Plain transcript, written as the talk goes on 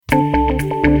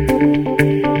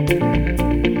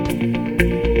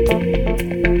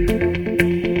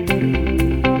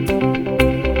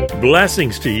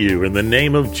Blessings to you in the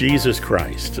name of Jesus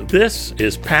Christ. This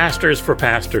is Pastors for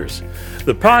Pastors,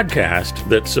 the podcast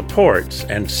that supports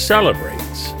and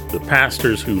celebrates the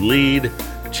pastors who lead,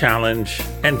 challenge,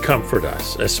 and comfort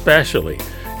us, especially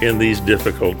in these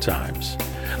difficult times.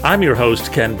 I'm your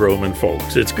host, Ken Broman,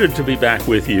 folks. It's good to be back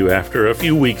with you after a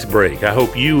few weeks' break. I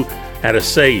hope you had a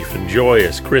safe and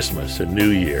joyous Christmas and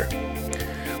New Year.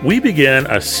 We begin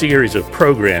a series of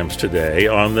programs today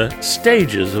on the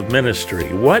stages of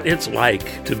ministry, what it's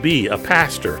like to be a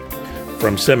pastor,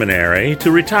 from seminary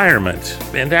to retirement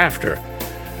and after.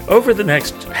 Over the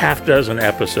next half dozen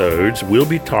episodes, we'll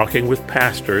be talking with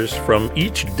pastors from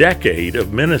each decade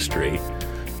of ministry.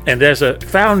 And as a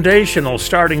foundational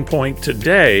starting point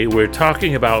today, we're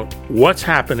talking about what's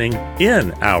happening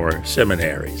in our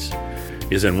seminaries.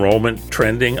 Is enrollment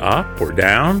trending up or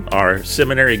down? Are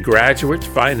seminary graduates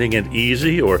finding it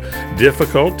easy or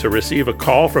difficult to receive a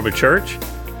call from a church?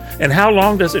 And how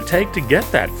long does it take to get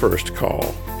that first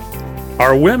call?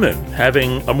 Are women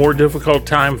having a more difficult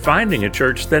time finding a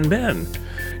church than men?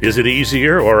 Is it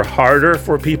easier or harder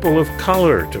for people of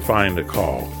color to find a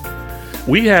call?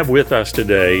 We have with us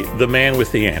today the man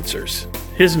with the answers.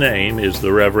 His name is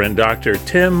the Reverend Dr.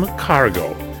 Tim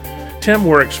Cargill. Tim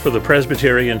works for the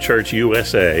Presbyterian Church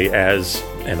USA as,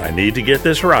 and I need to get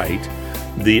this right,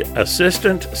 the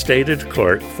Assistant Stated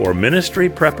Clerk for Ministry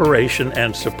Preparation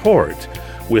and Support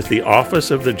with the Office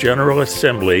of the General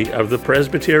Assembly of the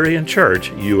Presbyterian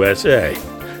Church USA.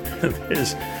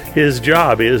 His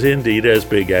job is indeed as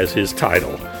big as his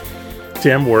title.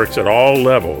 Tim works at all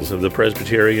levels of the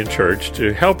Presbyterian Church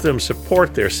to help them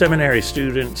support their seminary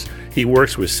students. He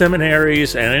works with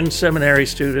seminaries and in-seminary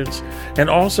students, and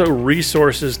also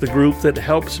resources the group that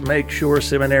helps make sure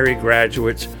seminary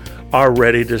graduates are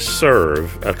ready to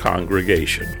serve a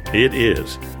congregation. It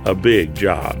is a big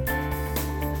job.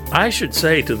 I should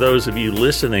say to those of you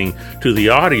listening to the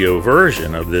audio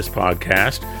version of this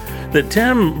podcast that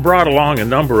Tim brought along a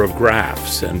number of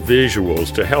graphs and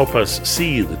visuals to help us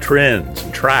see the trends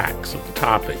and tracks of the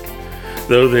topic.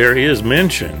 Though there is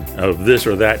mention of this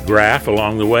or that graph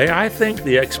along the way, I think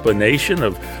the explanation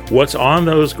of what's on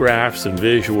those graphs and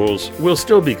visuals will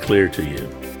still be clear to you.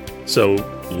 So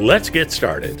let's get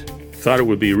started. Thought it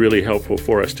would be really helpful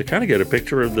for us to kind of get a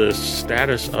picture of the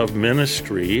status of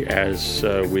ministry as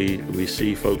we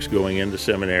see folks going into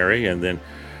seminary and then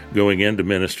going into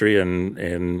ministry,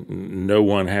 and no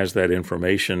one has that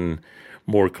information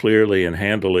more clearly and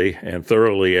handily and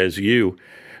thoroughly as you.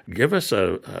 Give us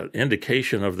an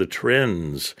indication of the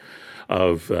trends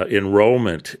of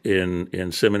enrollment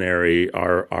in seminary.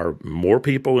 Are more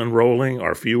people enrolling?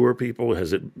 Are fewer people?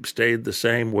 Has it stayed the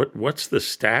same? What's the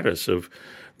status of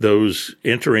those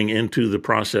entering into the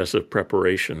process of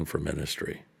preparation for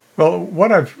ministry? Well,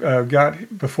 what I've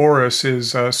got before us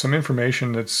is some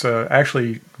information that's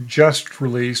actually just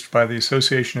released by the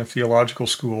Association of Theological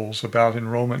Schools about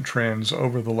enrollment trends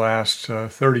over the last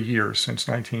 30 years, since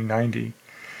 1990.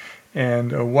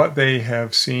 And what they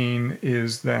have seen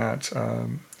is that,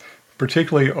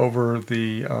 particularly over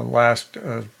the last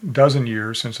dozen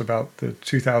years, since about the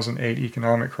 2008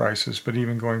 economic crisis, but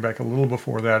even going back a little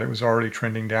before that, it was already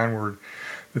trending downward,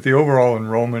 that the overall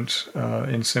enrollment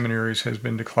in seminaries has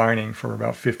been declining for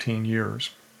about 15 years.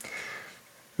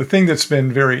 The thing that's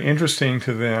been very interesting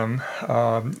to them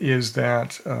is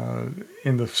that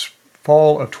in the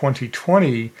fall of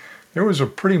 2020, there was a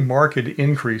pretty marked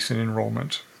increase in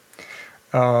enrollment.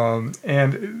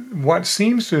 And what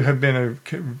seems to have been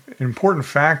an important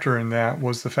factor in that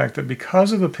was the fact that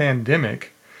because of the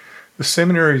pandemic, the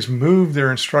seminaries moved their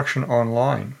instruction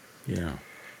online. Yeah.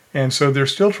 And so they're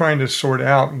still trying to sort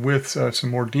out with some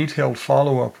more detailed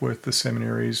follow-up with the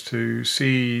seminaries to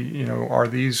see, are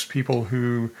these people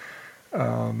who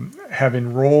have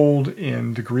enrolled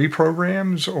in degree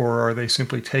programs, or are they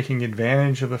simply taking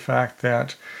advantage of the fact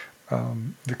that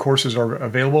the courses are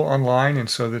available online and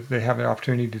so that they have the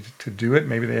opportunity to do it.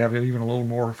 Maybe they have even a little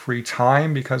more free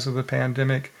time because of the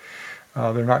pandemic.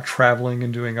 They're not traveling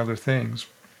and doing other things.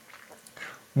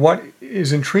 What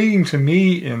is intriguing to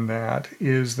me in that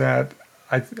is that,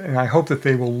 and I hope that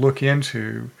they will look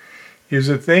into, is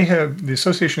that the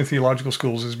Association of Theological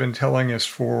Schools has been telling us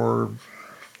for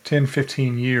 10,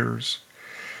 15 years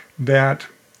that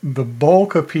the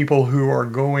bulk of people who are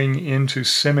going into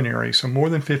seminary, so more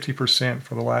than 50%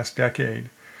 for the last decade,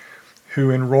 who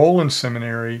enroll in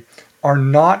seminary are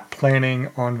not planning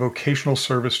on vocational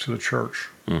service to the church.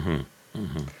 Mm-hmm.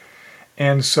 Mm-hmm.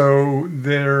 And so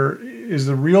there is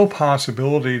the real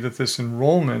possibility that this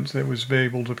enrollment that was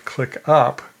able to click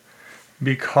up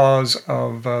because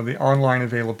of the online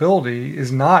availability,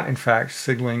 is not, in fact,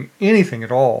 signaling anything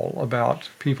at all about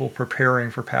people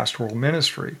preparing for pastoral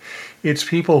ministry. It's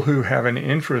people who have an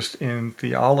interest in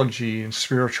theology and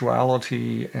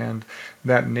spirituality and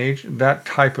that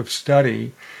type of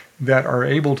study that are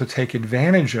able to take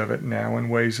advantage of it now in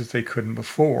ways that they couldn't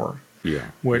before.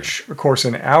 Yeah. Which, of course,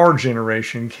 in our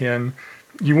generation,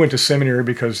 you went to seminary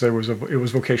because it was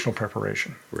vocational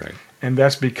preparation. Right. And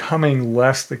that's becoming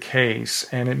less the case.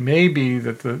 And it may be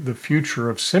that the future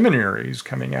of seminaries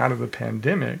coming out of the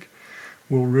pandemic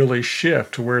will really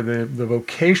shift to where the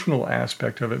vocational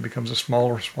aspect of it becomes a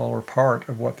smaller part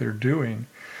of what they're doing.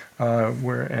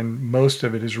 And most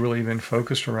of it is really then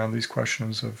focused around these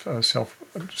questions of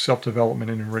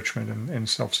self-development and enrichment and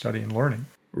self-study and learning.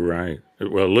 Right.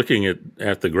 Well, looking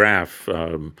at the graph,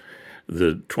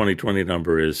 the 2020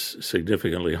 number is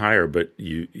significantly higher, but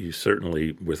you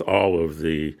certainly, with all of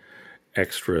the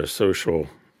extra social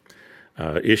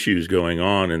issues going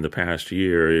on in the past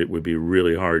year, it would be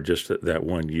really hard just that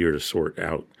 1 year to sort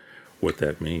out what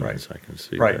that means. Right. I can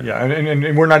see right, that. Yeah,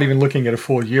 and we're not even looking at a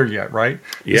full year yet, right?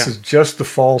 Yeah. This is just the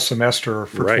fall semester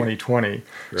for Right. 2020.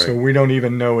 Right. So we don't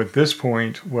even know at this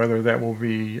point whether that will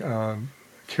be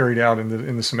carried out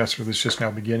in the semester that's just now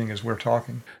beginning as we're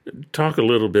talking. Talk a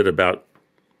little bit about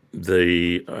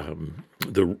the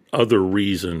other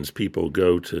reasons people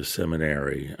go to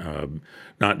seminary,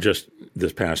 not just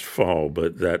this past fall,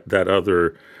 but that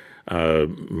other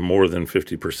more than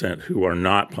 50% who are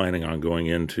not planning on going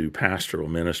into pastoral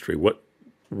ministry. What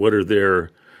are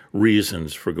their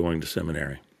reasons for going to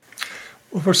seminary?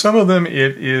 Well, for some of them,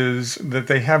 it is that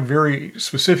they have very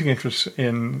specific interests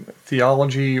in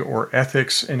theology or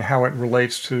ethics and how it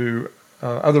relates to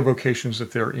other vocations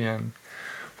that they're in.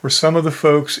 For some of the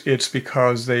folks, it's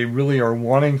because they really are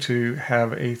wanting to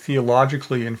have a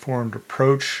theologically informed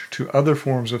approach to other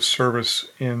forms of service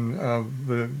in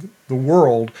the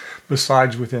world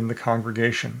besides within the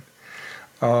congregation.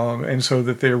 And so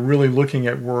that they're really looking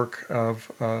at work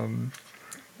of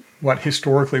what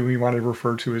historically we might have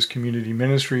referred to as community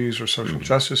ministries or social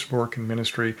justice work and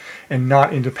ministry, and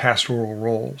not into pastoral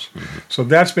roles. So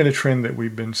that's been a trend that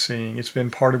we've been seeing. It's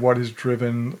been part of what has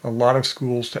driven a lot of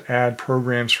schools to add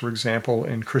programs, for example,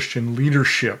 in Christian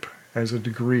leadership as a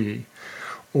degree,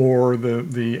 or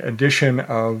the addition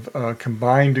of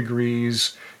combined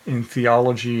degrees in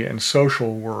theology and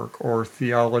social work, or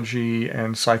theology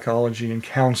and psychology and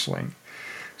counseling.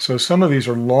 So some of these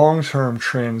are long-term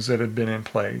trends that have been in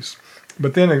place.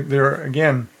 But then there are,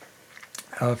 again,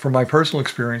 from my personal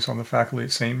experience on the faculty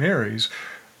at St. Mary's,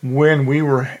 when we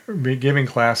were giving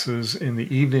classes in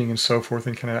the evening and so forth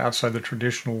and kind of outside the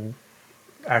traditional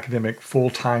academic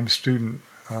full-time student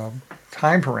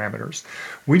time parameters,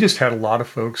 we just had a lot of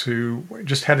folks who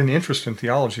just had an interest in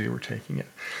theology that were taking it.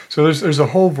 So there's a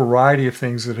whole variety of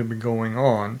things that have been going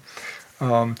on.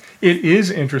 It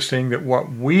is interesting that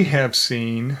what we have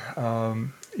seen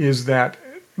is that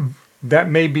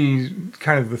may be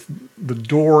kind of the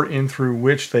door in through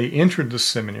which they entered the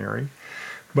seminary,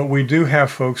 but we do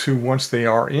have folks who, once they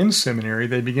are in seminary,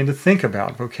 they begin to think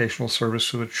about vocational service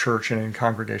to the church and in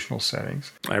congregational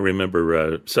settings. I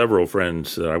remember several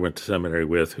friends that I went to seminary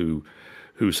with who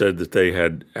said that they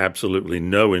had absolutely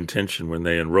no intention when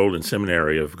they enrolled in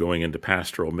seminary of going into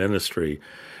pastoral ministry,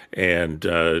 and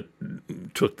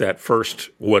took that first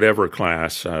whatever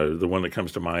class, the one that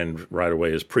comes to mind right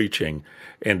away is preaching,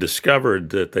 and discovered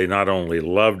that they not only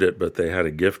loved it, but they had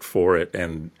a gift for it,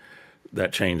 and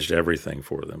that changed everything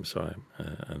for them. So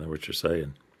I know what you're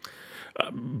saying.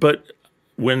 But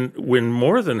when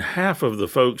more than half of the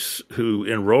folks who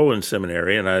enroll in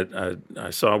seminary, and I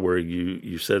saw where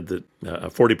you said that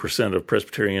 40% of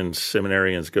Presbyterian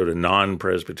seminarians go to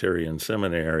non-Presbyterian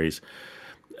seminaries,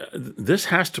 this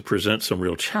has to present some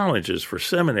real challenges for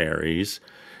seminaries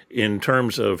in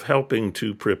terms of helping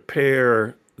to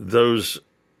prepare those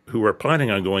who are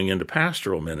planning on going into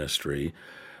pastoral ministry.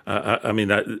 I mean,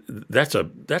 that's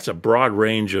a broad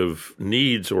range of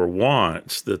needs or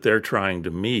wants that they're trying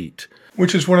to meet.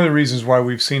 Which is one of the reasons why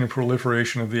we've seen a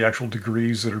proliferation of the actual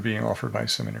degrees that are being offered by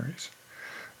seminaries.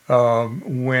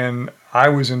 When I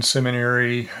was in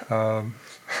seminary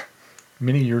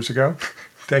many years ago,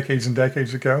 decades and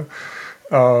decades ago,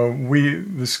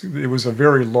 it was a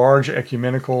very large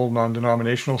ecumenical,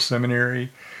 non-denominational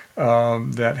seminary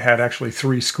that had actually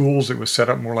 3 schools. It was set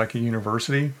up more like a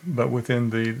university, but within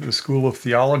the School of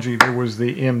Theology, there was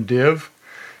the MDiv,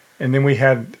 and then we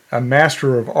had a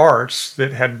Master of Arts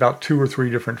that had about 2 or 3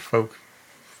 different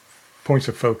points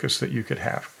of focus that you could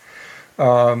have.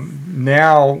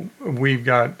 Now we've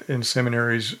got in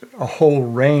seminaries a whole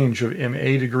range of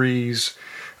MA degrees,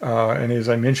 And as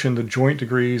I mentioned, the joint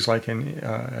degrees like an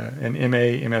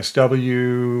MA,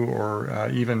 MSW, or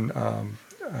even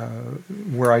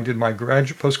where I did my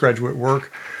postgraduate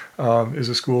work is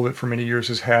a school that for many years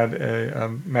has had a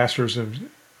Master's of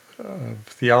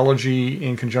Theology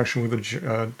in conjunction with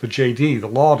the JD, the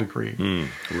law degree.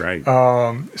 Right.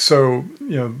 So,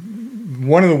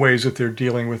 one of the ways that they're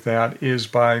dealing with that is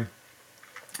by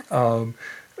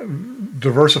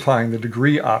diversifying the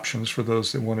degree options for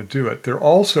those that want to do it. They're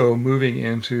also moving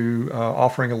into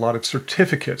offering a lot of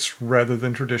certificates rather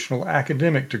than traditional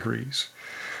academic degrees.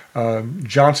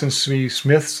 Johnson C.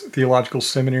 Smith's Theological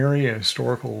Seminary, a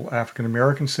historical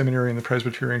African-American seminary in the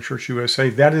Presbyterian Church USA,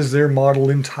 that is their model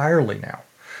entirely now.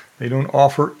 They don't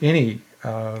offer any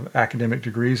academic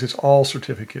degrees. It's all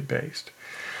certificate-based.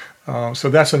 So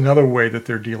that's another way that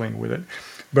they're dealing with it.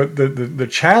 But the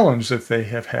challenge that they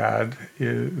have had,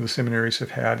 the seminaries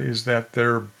have had, is that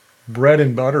their bread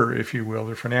and butter, if you will,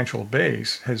 their financial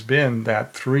base, has been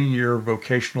that 3-year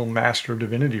vocational Master of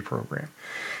Divinity program.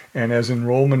 And as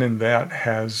enrollment in that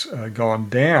has gone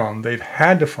down, they've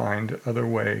had to find other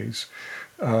ways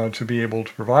to be able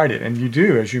to provide it. And you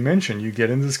do, as you mentioned, you get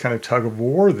into this kind of tug of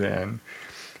war then.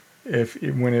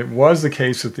 When it was the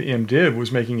case that the MDiv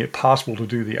was making it possible to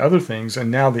do the other things,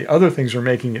 and now the other things are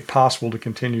making it possible to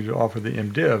continue to offer the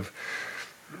MDiv,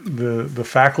 the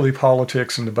faculty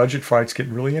politics and the budget fights get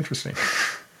really interesting.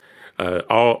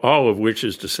 All of which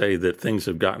is to say that things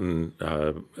have gotten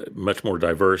much more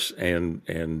diverse and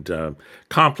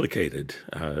complicated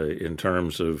in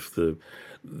terms of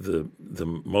the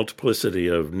multiplicity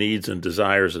of needs and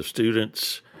desires of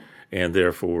students, and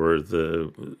therefore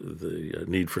the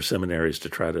need for seminaries to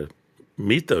try to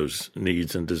meet those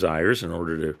needs and desires in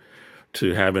order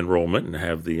to have enrollment and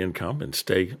have the income and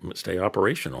stay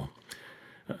operational.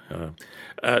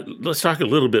 Let's talk a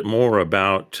little bit more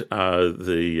about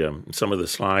some of the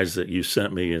slides that you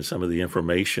sent me and some of the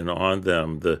information on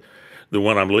them. The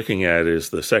one I'm looking at is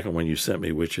the second one you sent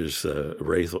me, which is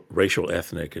racial,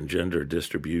 ethnic, and gender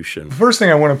distribution. The first thing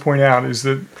I want to point out is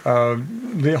that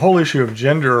the whole issue of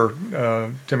gender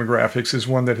demographics is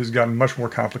one that has gotten much more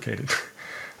complicated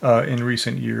in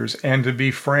recent years. And to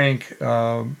be frank,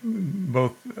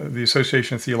 both the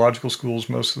Association of Theological Schools,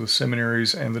 most of the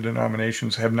seminaries, and the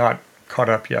denominations have not caught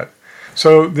up yet.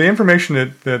 So the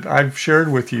information that I've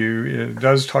shared with you, it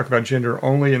does talk about gender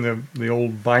only in the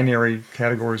old binary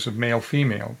categories of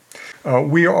male-female.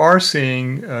 We are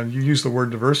seeing, you used the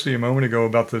word diversity a moment ago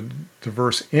about the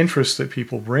diverse interests that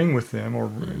people bring with them or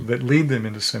that lead them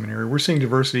into seminary. We're seeing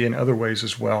diversity in other ways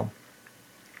as well.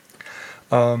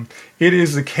 It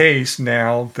is the case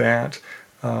now that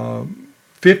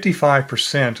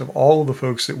 55% of all of the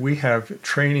folks that we have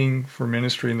training for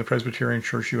ministry in the Presbyterian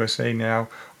Church USA now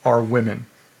are women.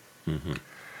 Mm-hmm.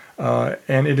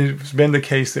 And it has been the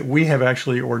case that we have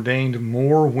actually ordained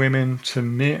more women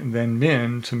than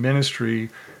men to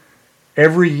ministry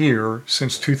every year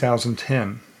since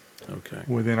 2010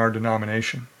 within our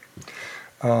denomination.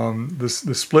 The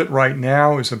split right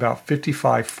now is about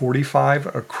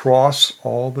 55-45 across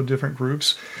all the different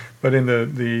groups. But in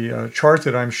the chart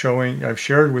that I've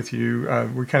shared with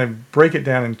you, we kind of break it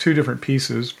down in two different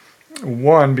pieces.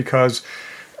 One, because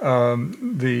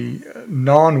the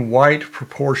non-white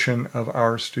proportion of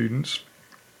our students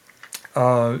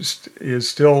is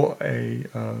still a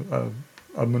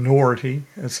minority.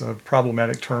 It's a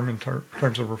problematic term in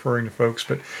terms of referring to folks,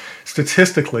 but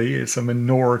statistically, it's a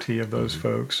minority of those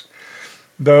folks.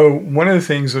 Though one of the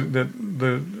things that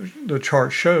the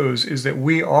chart shows is that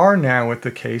we are now at the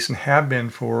case, and have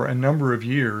been for a number of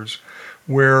years,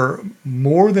 where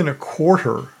more than a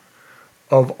quarter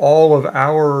of all of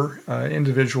our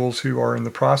individuals who are in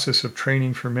the process of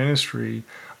training for ministry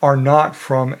are not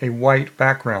from a white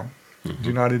background,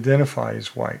 do not identify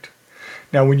as white.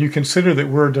 Now, when you consider that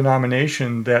we're a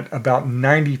denomination that about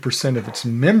 90% of its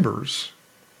members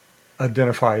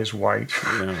identify as white,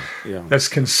 that's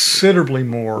considerably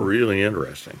more really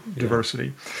interesting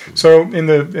diversity. So in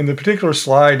the particular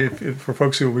slide, if for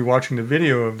folks who will be watching the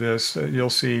video of this, you'll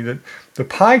see that the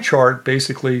pie chart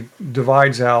basically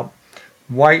divides out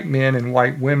white men and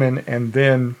white women, and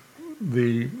then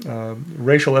the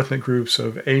racial ethnic groups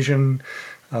of Asian,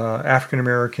 African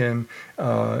American,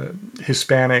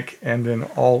 Hispanic, and then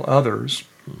all others.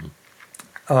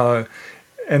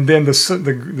 And then the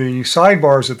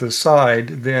sidebars at the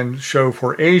side then show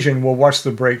for Asian, well, what's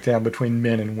the breakdown between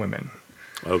men and women?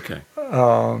 Okay.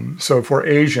 So for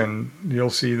Asian,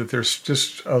 you'll see that there's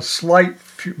just a slight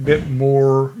bit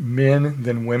more men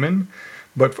than women,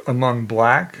 but among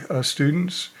black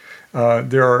students,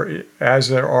 there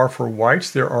are for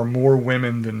whites, there are more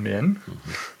women than men.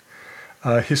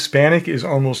 Hispanic is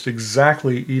almost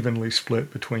exactly evenly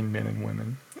split between men and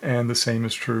women. And the same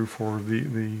is true for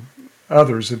the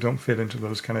others that don't fit into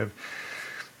those kind of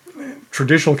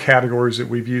traditional categories that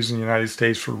we've used in the United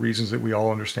States for reasons that we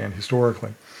all understand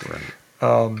historically.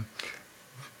 Right.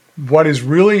 What is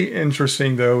really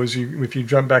interesting, though, is if you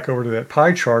jump back over to that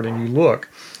pie chart and you look,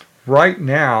 right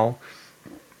now,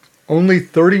 only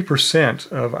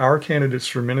 30% of our candidates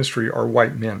for ministry are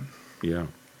white men. Yeah,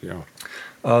 yeah.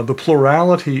 The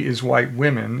plurality is white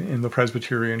women in the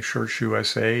Presbyterian Church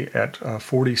USA at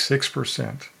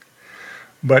 46%.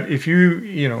 But if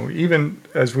even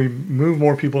as we move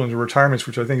more people into retirements,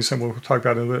 which I think is something we'll talk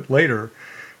about a bit later,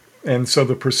 and so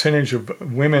the percentage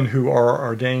of women who are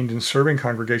ordained in serving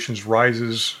congregations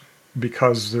rises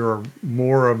because there are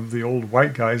more of the old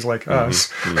white guys like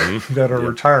us that are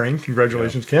retiring.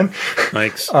 Congratulations, Ken.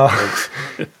 Thanks.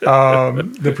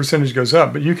 The percentage goes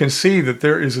up. But you can see that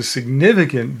there is a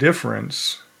significant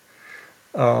difference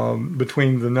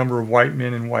between the number of white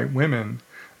men and white women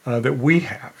that we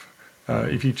have.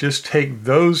 If you just take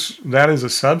that as a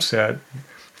subset,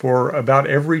 for about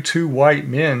every 2 white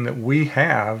men that we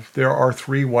have, there are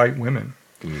 3 white women.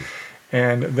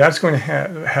 And that's going to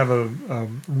have a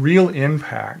real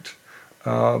impact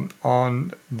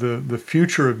on the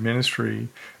future of ministry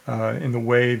in the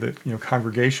way that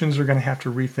congregations are going to have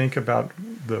to rethink about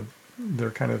their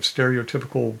kind of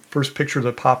stereotypical first picture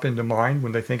that pop into mind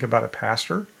when they think about a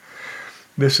pastor.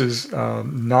 This is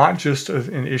not just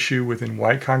an issue within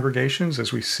white congregations,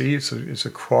 as we see it's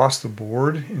across the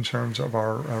board in terms of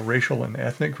our racial and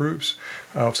ethnic groups.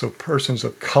 So persons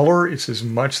of color, it's as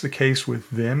much the case with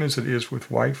them as it is with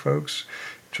white folks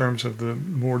in terms of the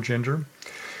more gender.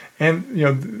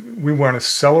 And we want to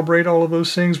celebrate all of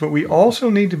those things, but we also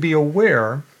need to be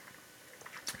aware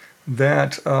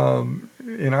that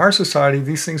in our society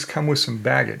these things come with some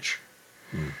baggage.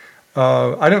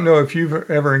 I don't know if you've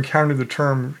ever encountered the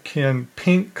term, Ken,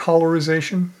 pink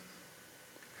colorization.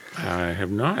 I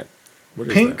have not. What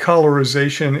is Pink that?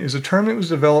 colorization is a term that was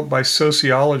developed by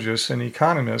sociologists and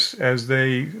economists as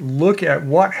they look at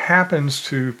what happens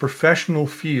to professional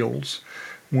fields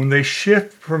when they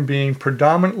shift from being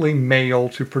predominantly male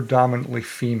to predominantly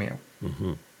female.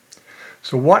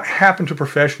 So what happened to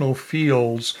professional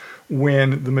fields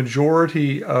when the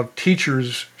majority of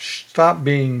teachers stopped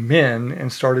being men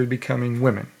and started becoming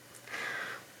women?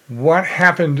 What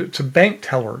happened to bank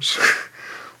tellers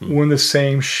when the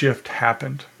same shift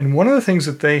happened? And one of the things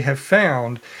that they have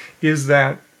found is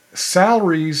that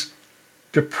salaries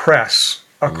depress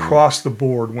across the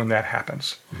board when that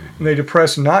happens. And they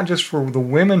depress not just for the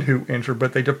women who enter,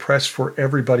 but they depress for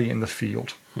everybody in the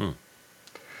field.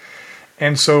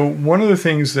 And so one of the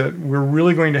things that we're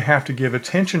really going to have to give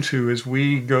attention to as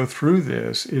we go through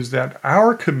this is that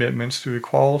our commitments to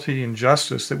equality and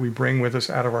justice that we bring with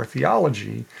us out of our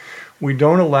theology, we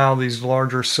don't allow these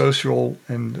larger social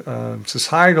and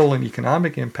societal and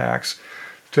economic impacts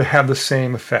to have the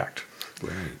same effect.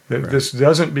 This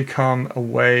doesn't become a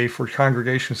way for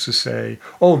congregations to say,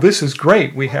 oh, this is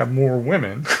great, we have more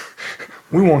women.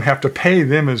 We won't have to pay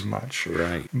them as much.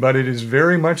 But it is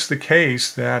very much the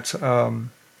case that in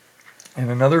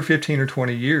another 15 or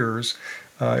 20 years,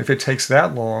 if it takes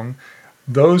that long,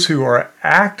 those who are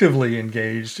actively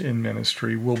engaged in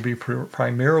ministry will be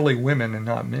primarily women and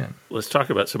not men. Let's talk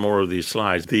about some more of these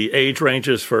slides. The age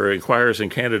ranges for inquirers and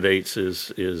candidates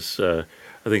is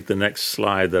I think, the next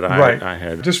slide that I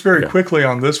had. Just very quickly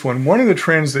on this one of the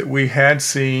trends that we had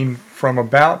seen from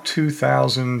about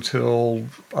 2000 till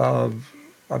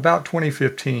about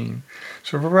 2015,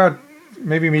 so for about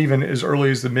maybe even as early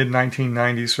as the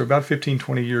mid-1990s, so about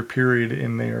 15-20 year period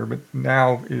in there, but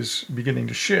now is beginning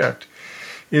to shift,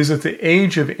 is that the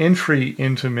age of entry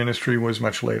into ministry was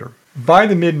much later. By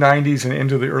the mid-90s and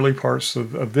into the early parts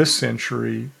of this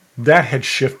century, that had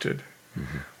shifted,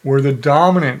 where the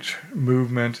dominant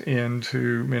movement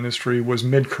into ministry was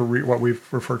mid-career, what we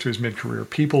refer to as mid-career,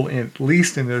 people at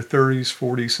least in their 30s,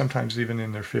 40s, sometimes even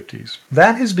in their 50s.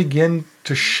 That has begun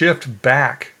to shift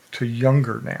back to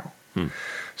younger now.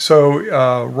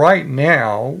 So right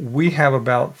now, we have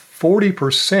about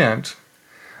 40%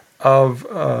 of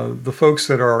the folks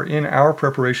that are in our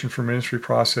preparation for ministry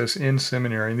process in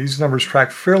seminary. And these numbers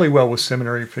track fairly well with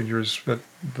seminary figures, but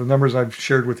the numbers I've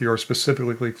shared with you are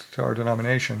specifically to our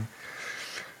denomination.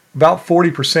 About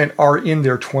 40% are in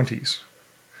their 20s.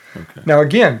 Okay. Now,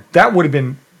 again, that would have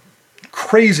been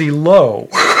crazy low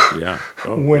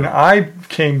when I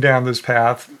came down this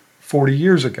path 40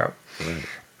 years ago.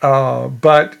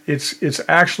 But it's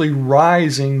actually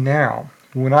rising now.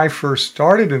 When I first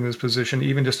started in this position,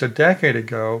 even just a decade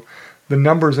ago, the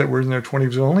numbers that were in their 20s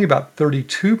was only about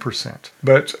 32%.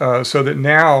 But so that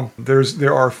now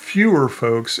there are fewer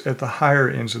folks at the higher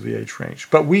ends of the age range.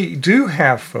 But we do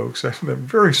have folks, a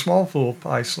very small little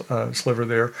pie sliver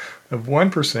there of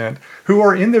 1%, who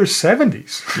are in their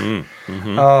 70s.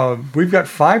 We've got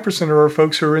 5% of our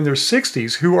folks who are in their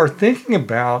 60s who are thinking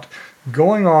about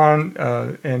going on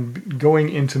and going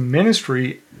into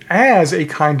ministry as a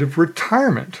kind of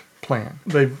retirement plan.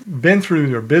 They've been through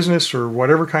their business or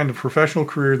whatever kind of professional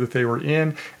career that they were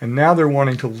in, and now they're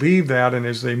wanting to leave that. And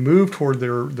as they move toward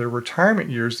their retirement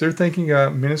years, they're thinking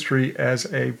of ministry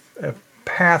as a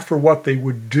path for what they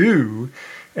would do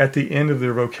at the end of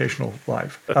their vocational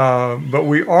life. But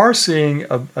we are seeing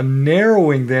a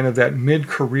narrowing then of that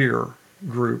mid-career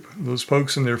group, those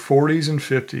folks in their 40s and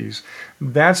 50s.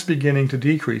 That's beginning to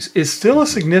decrease. It's still a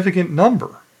significant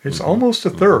number. It's almost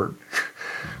a third.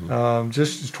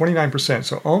 Just 29%,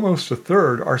 so almost a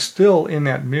third are still in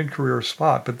that mid-career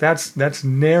spot, but that's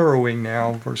narrowing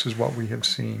now versus what we have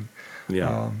seen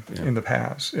in the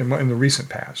past, in the recent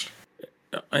past.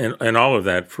 And all of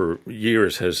that for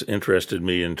years has interested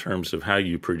me in terms of how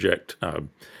you project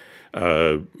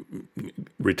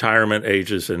retirement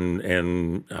ages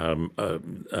and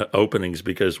openings,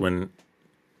 because when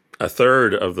a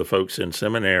third of the folks in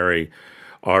seminary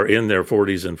are in their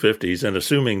 40s and 50s, and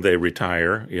assuming they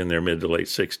retire in their mid to late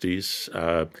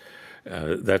 60s,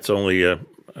 that's only a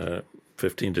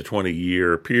 15 to 20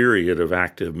 year period of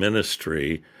active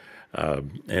ministry,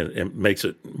 and it makes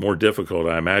it more difficult,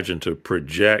 I imagine, to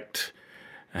project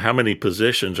how many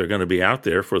positions are going to be out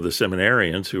there for the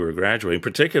seminarians who are graduating,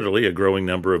 particularly a growing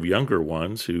number of younger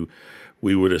ones who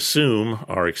we would assume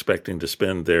are expecting to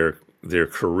spend their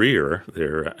career,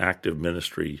 their active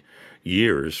ministry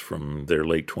years from their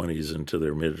late 20s into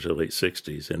their mid to late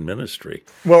 60s in ministry.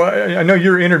 Well, I know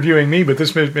you're interviewing me, but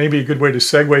this may be a good way to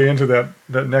segue into that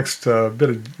next bit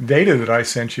of data that I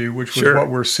sent you, which was what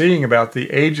we're seeing about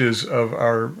the ages of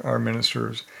our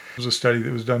ministers. It was a study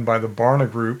that was done by the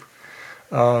Barna Group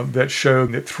that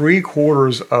showed that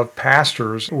 3/4 of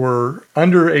pastors were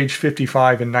under age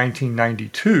 55 in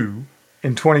 1992.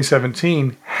 In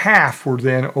 2017, half were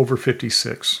then over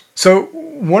 56. So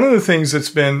one of the things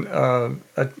that's been kind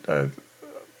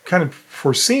of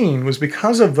foreseen was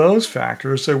because of those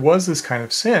factors, there was this kind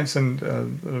of sense, and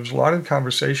there was a lot of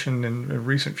conversation in the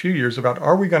recent few years about,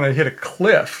 are we going to hit a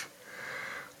cliff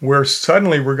where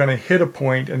suddenly we're going to hit a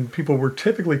point, and people were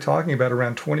typically talking about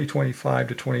around 2025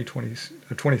 to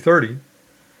 2030.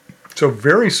 So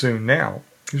very soon now,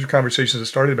 these are conversations that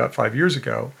started about 5 years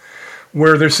ago,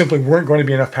 where there simply weren't going to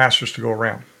be enough pastors to go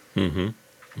around.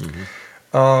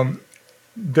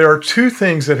 There are two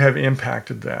things that have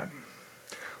impacted that.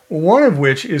 One of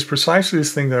which is precisely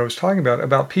this thing that I was talking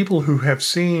about people who have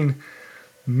seen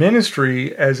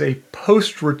ministry as a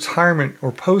post-retirement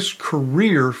or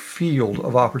post-career field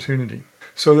of opportunity.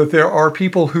 So that there are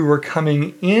people who are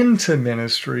coming into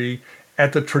ministry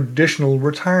at the traditional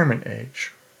retirement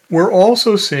age. We're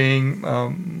also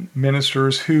seeing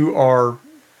ministers who are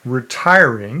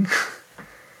retiring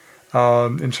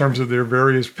in terms of their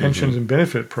various pensions and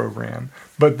benefit program,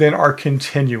 but then are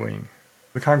continuing.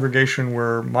 The congregation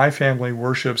where my family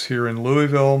worships here in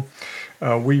Louisville,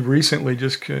 we recently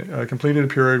just completed a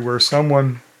period where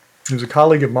someone who's a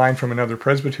colleague of mine from another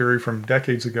presbytery from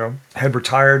decades ago had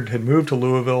retired, had moved to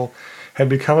Louisville, had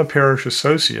become a parish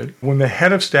associate. When the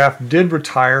head of staff did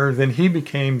retire, then he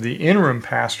became the interim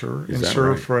pastor and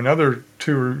served for another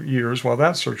 2 years while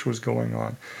that search was going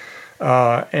on.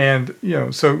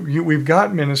 We've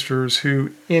got ministers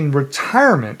who in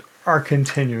retirement are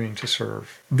continuing to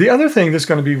serve. The other thing that's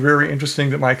going to be very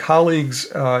interesting that my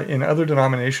colleagues in other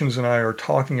denominations and I are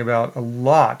talking about a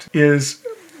lot is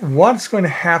what's going to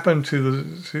happen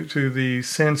to the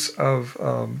sense of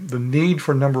the need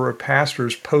for number of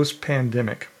pastors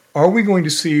post-pandemic. Are we going to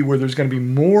see where there's going to be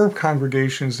more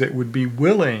congregations that would be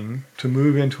willing to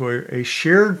move into a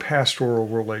shared pastoral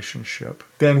relationship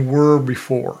than were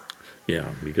before? Yeah,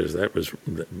 because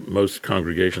most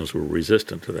congregations were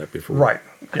resistant to that before. Right.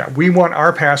 Yeah, we want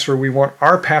our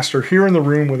pastor here in the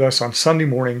room with us on Sunday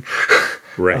morning,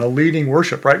 leading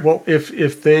worship. Right. Well,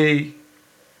 if they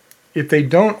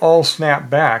don't all snap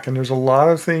back, and there's a lot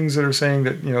of things that are saying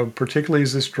that particularly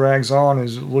as this drags on,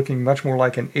 is looking much more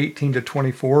like an 18 to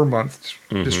 24 month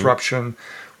disruption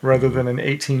rather than an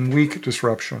 18-week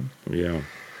disruption. Yeah.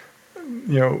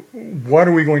 What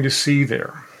are we going to see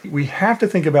there? We have to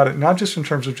think about it not just in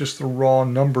terms of just the raw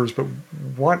numbers, but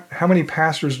how many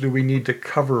pastors do we need to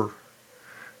cover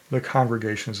the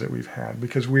congregations that we've had?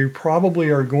 Because we probably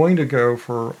are going to go,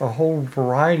 for a whole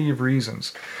variety of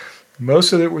reasons,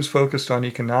 Most of it was focused on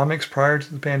economics prior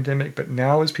to the pandemic, but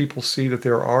now as people see that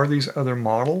there are these other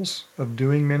models of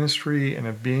doing ministry and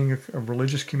of being a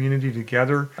religious community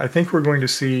together, I think we're going to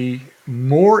see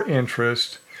more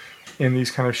interest in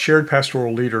these kind of shared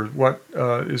pastoral leaders, what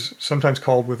is sometimes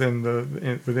called within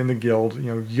the guild,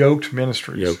 yoked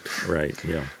ministries. Yoked, right,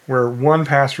 yeah. Where one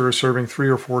pastor is serving 3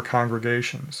 or 4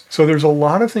 congregations. So there's a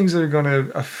lot of things that are going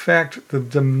to affect the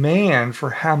demand for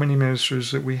how many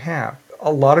ministers that we have.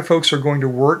 A lot of folks are going to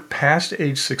work past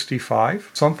age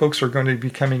 65. Some folks are going to be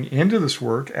coming into this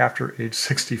work after age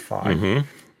 65. Mm-hmm.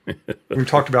 We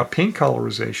talked about pink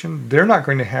collarization. They're not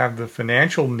going to have the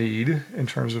financial need in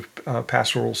terms of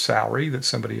pastoral salary that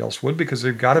somebody else would because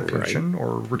they've got a pension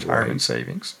or retirement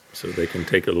savings. So they can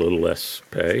take a little less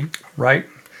pay. Right.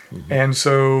 Mm-hmm. And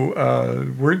so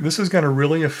this is going to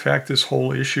really affect this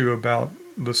whole issue about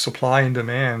the supply and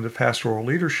demand of pastoral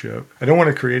leadership. I don't want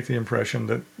to create the impression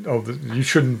that you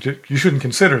shouldn't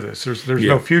consider this. There's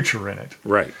no future in it.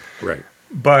 Right.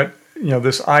 But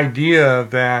this idea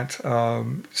that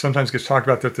sometimes gets talked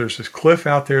about that there's this cliff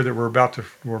out there that we're about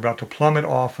to plummet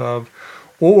off of,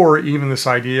 or even this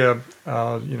idea,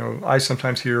 I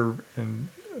sometimes hear in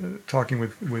talking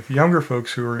with younger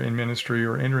folks who are in ministry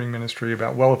or entering ministry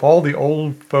about, well, if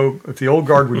the old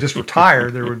guard would just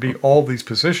retire, there would be all these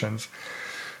positions.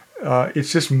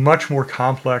 It's just much more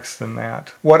complex than that.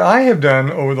 What I have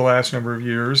done over the last number of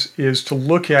years is to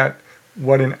look at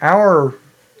what in our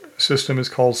system is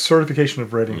called certification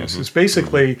of readiness. Mm-hmm. It's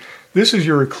basically, this is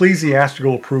your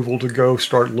ecclesiastical approval to go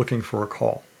start looking for a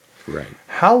call. Right.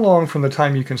 How long from the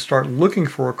time you can start looking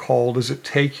for a call does it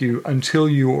take you until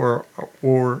you are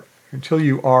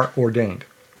ordained?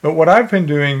 But what I've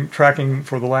been tracking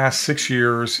for the last 6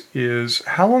 years is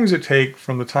how long does it take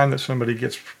from the time that somebody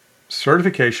gets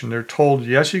certification, they're told,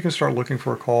 yes, you can start looking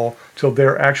for a call, till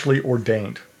they're actually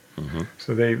ordained. Mm-hmm.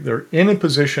 So they're in a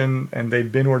position and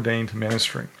they've been ordained to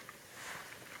ministry.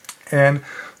 And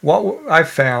what I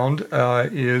found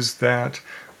is that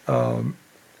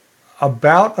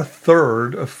about a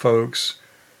third of folks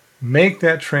make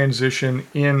that transition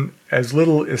in as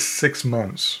little as 6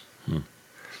 months.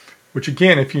 Which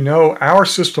again, if you know our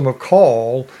system of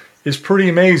call is pretty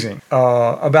amazing.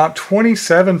 About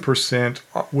 27%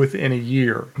 within a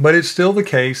year. But it's still the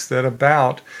case that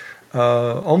about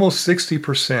almost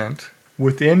 60%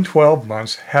 within 12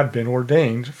 months have been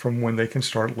ordained from when they can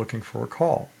start looking for a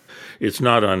call. It's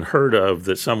not unheard of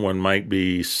that someone might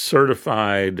be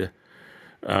certified,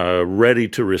 ready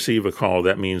to receive a call.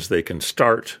 That means they can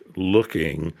start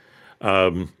looking,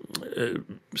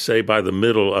 say, by the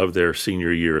middle of their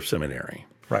senior year of seminary.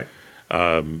 Right.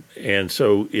 And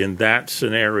so in that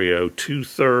scenario, a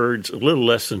little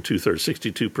less than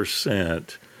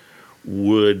 62%,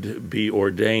 would be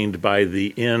ordained by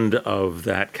the end of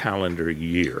that calendar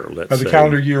year, let's say. By the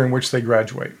calendar year in which they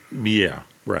graduate. Yeah,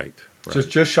 right.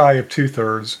 Just shy of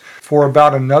 2/3. For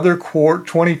about another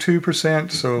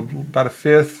 22%, so about a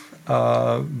fifth,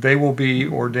 they will be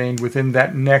ordained within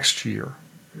that next year.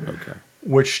 Okay.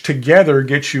 Which together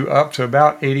gets you up to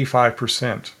about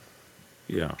 85%.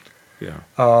 Yeah.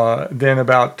 Then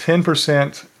about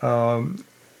 10%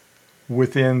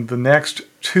 within the next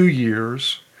 2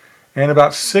 years, and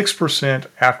about 6%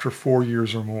 after 4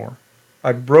 years or more.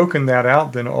 I've broken that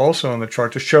out then also on the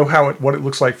chart to show what it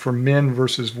looks like for men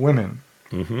versus women.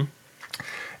 Mm-hmm.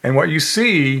 And what you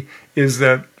see is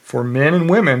that for men and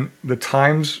women, the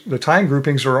time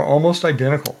groupings are almost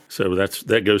identical. So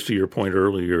that goes to your point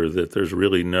earlier that there's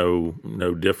really no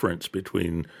difference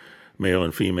between male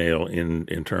and female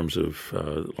in terms of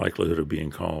likelihood of being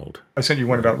called. I sent you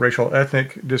one about racial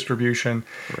ethnic distribution.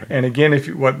 Right. And again,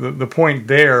 the point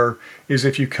there is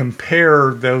if you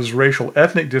compare those racial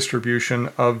ethnic distribution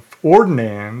of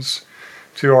ordinands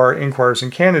to our inquirers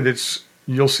and candidates,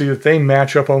 you'll see that they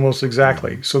match up almost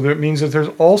exactly. Mm-hmm. So that means that there's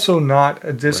also not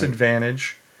a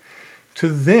disadvantage to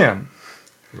them.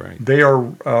 Right. They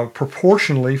are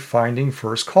proportionally finding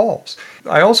first calls.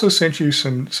 I also sent you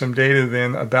some data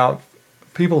then about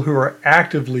people who are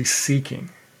actively seeking.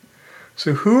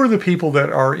 So who are the people that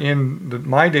are in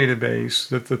my database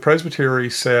that the presbytery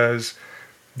says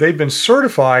they've been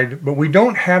certified, but we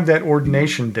don't have that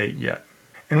ordination date yet?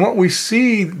 And what we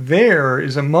see there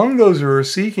is among those who are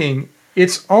seeking,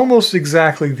 it's almost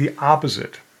exactly the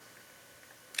opposite.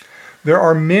 There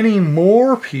are many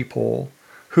more people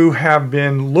who have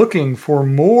been looking for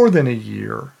more than a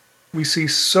year. We see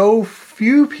so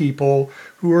few people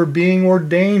who are being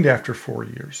ordained after 4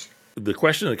 years. The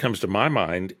question that comes to my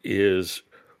mind is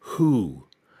who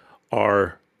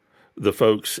are the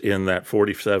folks in that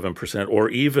 47%, or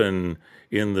even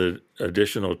in the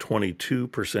additional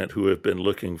 22% who have been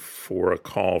looking for a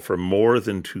call for more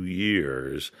than 2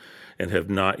 years and have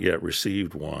not yet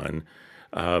received one,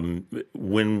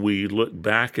 when we look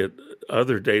back at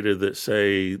other data that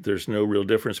say there's no real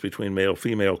difference between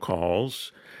male-female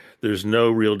calls, there's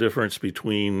no real difference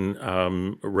between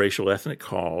racial ethnic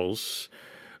calls,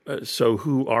 so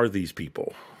who are these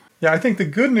people? Yeah, I think the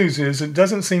good news is it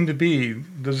doesn't seem to be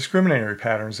the discriminatory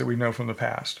patterns that we know from the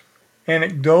past.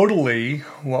 Anecdotally,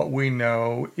 what we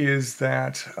know is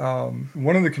that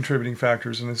one of the contributing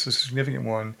factors, and this is a significant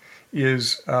one,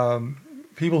 is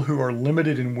people who are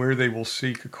limited in where they will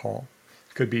seek a call.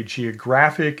 It could be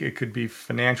geographic, it could be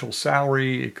financial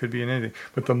salary, it could be in anything.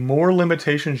 But the more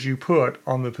limitations you put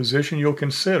on the position you'll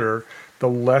consider, the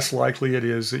less likely it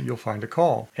is that you'll find a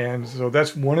call. And so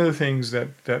that's one of the things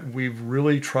that we've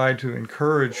really tried to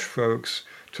encourage folks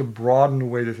to broaden the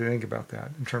way that they think about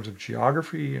that in terms of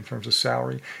geography, in terms of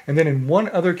salary. And then in one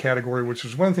other category, which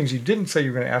was one of the things you didn't say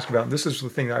you were going to ask about, and this is the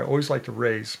thing that I always like to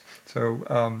raise. So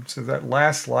that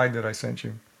last slide that I sent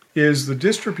you is the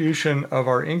distribution of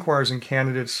our inquirers and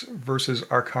candidates versus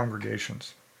our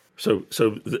congregations. So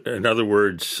in other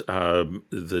words,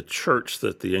 the church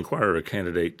that the inquirer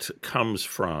candidate comes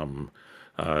from,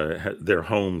 their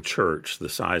home church, the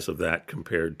size of that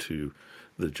compared to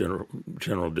the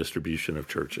general distribution of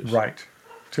churches. Right,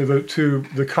 to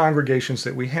the congregations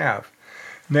that we have.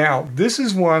 Now, this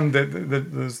is one that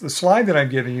the slide that I'm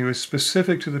giving you is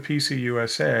specific to the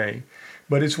PCUSA,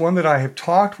 but it's one that I have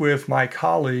talked with my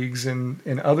colleagues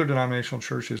in other denominational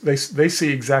churches. They see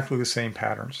exactly the same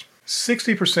patterns.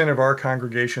 60% of our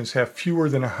congregations have fewer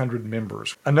than 100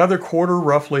 members. Another quarter,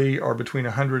 roughly, are between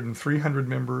 100 and 300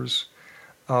 members.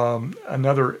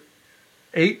 Another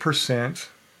 8%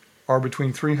 are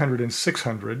between 300 and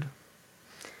 600.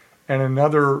 And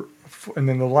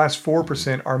then the last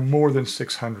 4% are more than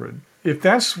 600. If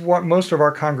that's what most of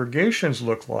our congregations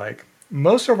look like,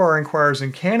 most of our inquirers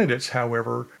and candidates,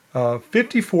 however,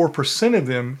 54% of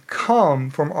them come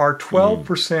from our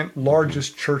 12%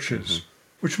 largest churches.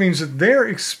 Which means that their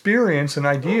experience and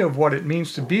idea of what it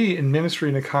means to be in ministry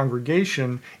in a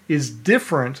congregation is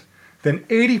different than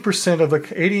 88%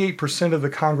 of the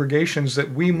congregations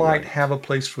that we might have a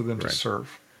place for them to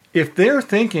serve. If they're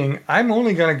thinking, I'm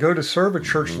only going to go to serve a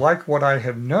church like what I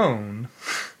have known,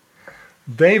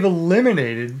 they've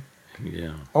eliminated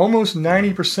almost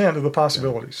 90% of the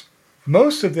possibilities.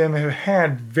 Most of them have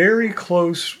had very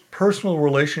close personal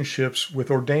relationships with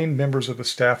ordained members of the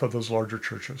staff of those larger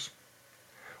churches,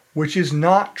 which is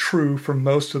not true for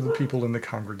most of the people in the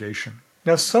congregation.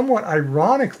 Now, somewhat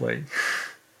ironically,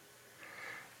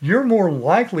 you're more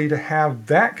likely to have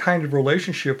that kind of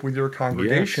relationship with your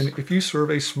congregation if you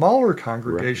serve a smaller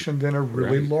congregation than a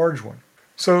really large one.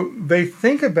 So they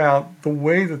think about the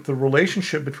way that the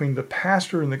relationship between the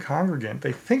pastor and the congregant,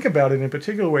 they think about it in a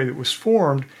particular way that was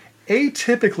formed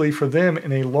atypically for them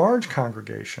in a large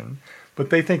congregation, but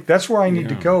they think that's where I need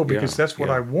to go because that's what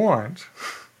I want.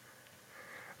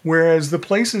 Whereas the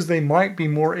places they might be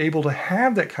more able to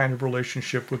have that kind of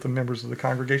relationship with the members of the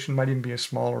congregation might even be a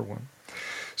smaller one.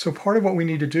 So part of what we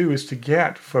need to do is to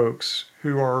get folks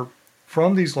who are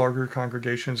from these larger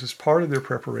congregations as part of their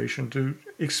preparation to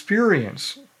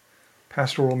experience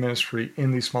pastoral ministry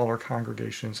in these smaller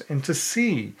congregations and to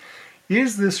see,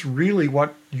 is this really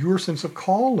what your sense of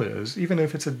call is, even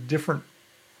if it's a different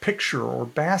picture or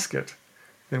basket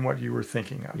than what you were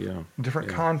thinking of, different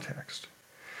context.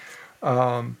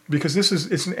 Because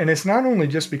it's not only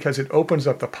just because it opens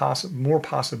up the more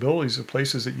possibilities of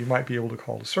places that you might be able to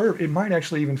call to serve. It might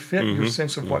actually even fit your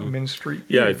sense of what ministry is.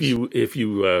 Yeah, if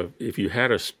you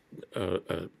had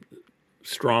a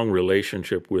strong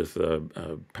relationship with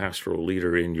a pastoral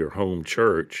leader in your home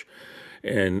church,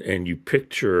 and you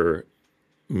picture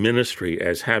ministry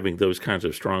as having those kinds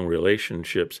of strong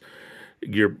relationships,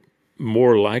 you're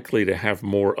more likely to have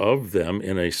more of them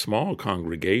in a small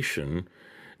congregation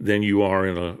than you are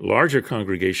in a larger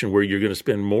congregation where you're going to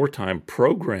spend more time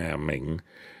programming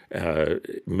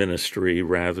ministry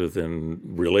rather than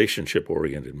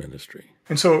relationship-oriented ministry.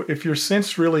 And so if your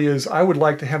sense really is, I would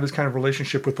like to have this kind of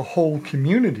relationship with the whole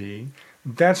community,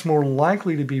 that's more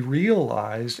likely to be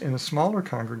realized in a smaller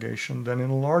congregation than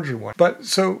in a larger one. But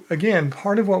so again,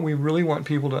 part of what we really want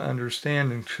people to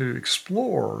understand and to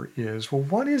explore is, well,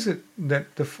 what is it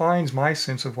that defines my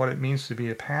sense of what it means to be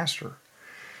a pastor?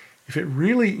 If it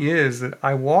really is that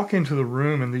I walk into the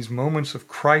room in these moments of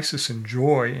crisis and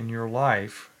joy in your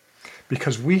life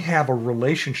because we have a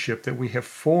relationship that we have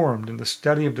formed in the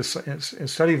study of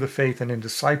the faith and in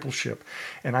discipleship.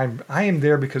 And I am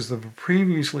there because of a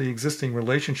previously existing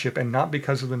relationship and not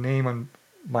because of the name on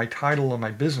my title on my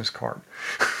business card.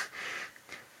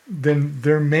 Then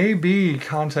there may be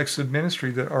contexts of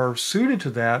ministry that are suited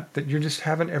to that you just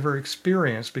haven't ever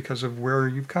experienced because of where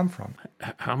you've come from.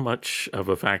 How much of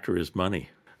a factor is money?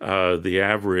 The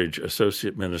average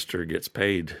associate minister gets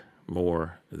paid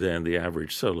more than the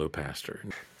average solo pastor.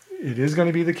 It is going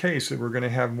to be the case that we're going to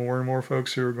have more and more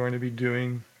folks who are going to be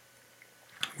doing,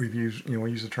 we use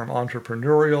the term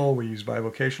entrepreneurial, we use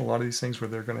bivocational, a lot of these things where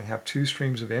they're going to have two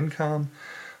streams of income.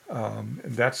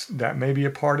 That may be a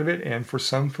part of it. And for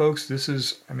some folks, this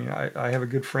is, I have a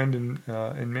good friend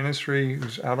in ministry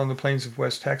who's out on the plains of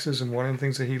West Texas, and one of the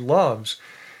things that he loves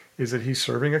is that he's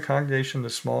serving a congregation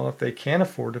that's small enough they can't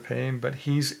afford to pay him, but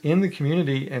he's in the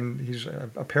community and he's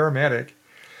a paramedic,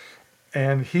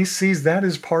 and he sees that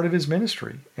as part of his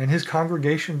ministry, and his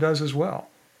congregation does as well.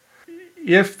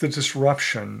 If the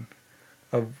disruption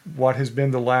of what has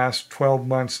been the last 12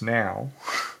 months now,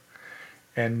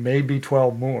 and maybe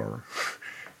 12 more,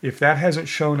 if that hasn't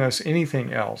shown us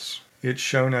anything else, it's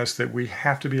shown us that we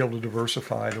have to be able to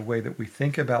diversify the way that we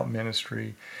think about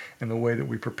ministry and the way that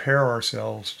we prepare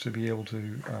ourselves to be able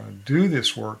to do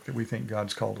this work that we think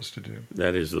God's called us to do.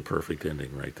 That is the perfect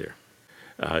ending right there.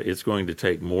 It's going to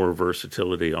take more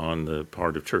versatility on the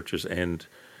part of churches and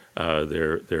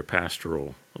their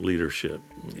pastoral leadership.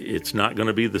 It's not going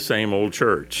to be the same old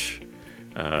church.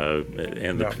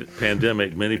 The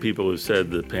pandemic, many people have said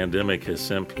the pandemic has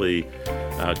simply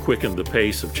quickened the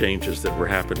pace of changes that were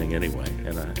happening anyway,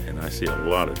 and I see a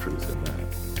lot of truth in that.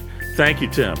 Thank you,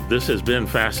 Tim. This has been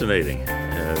fascinating,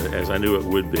 as I knew it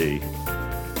would be.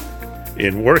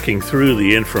 In working through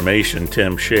the information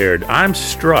Tim shared, I'm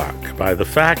struck by the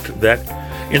fact that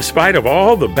in spite of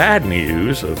all the bad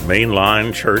news of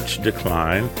mainline church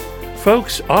decline,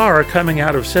 folks are coming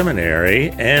out of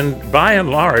seminary and, by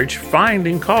and large,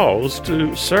 finding calls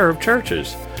to serve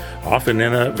churches, often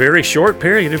in a very short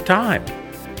period of time.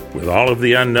 With all of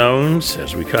the unknowns,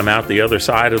 as we come out the other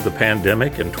side of the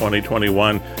pandemic in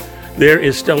 2021, there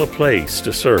is still a place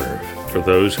to serve for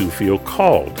those who feel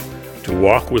called to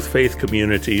walk with faith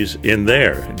communities in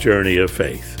their journey of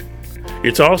faith.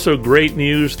 It's also great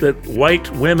news that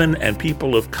white women and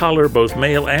people of color, both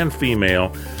male and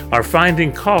female, are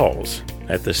finding calls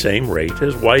at the same rate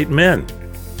as white men.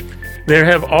 There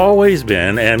have always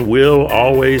been and will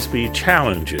always be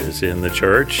challenges in the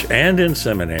church and in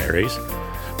seminaries,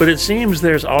 but it seems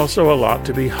there's also a lot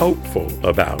to be hopeful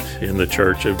about in the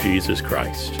Church of Jesus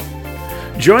Christ.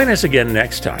 Join us again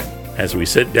next time as we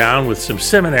sit down with some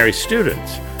seminary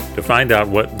students to find out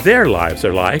what their lives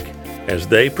are like as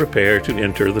they prepare to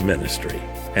enter the ministry.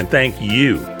 And thank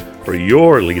you for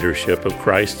your leadership of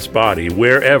Christ's body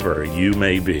wherever you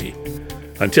may be.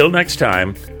 Until next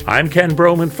time, I'm Ken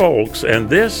Broman Folks, and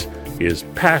this is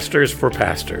Pastors for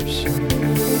Pastors.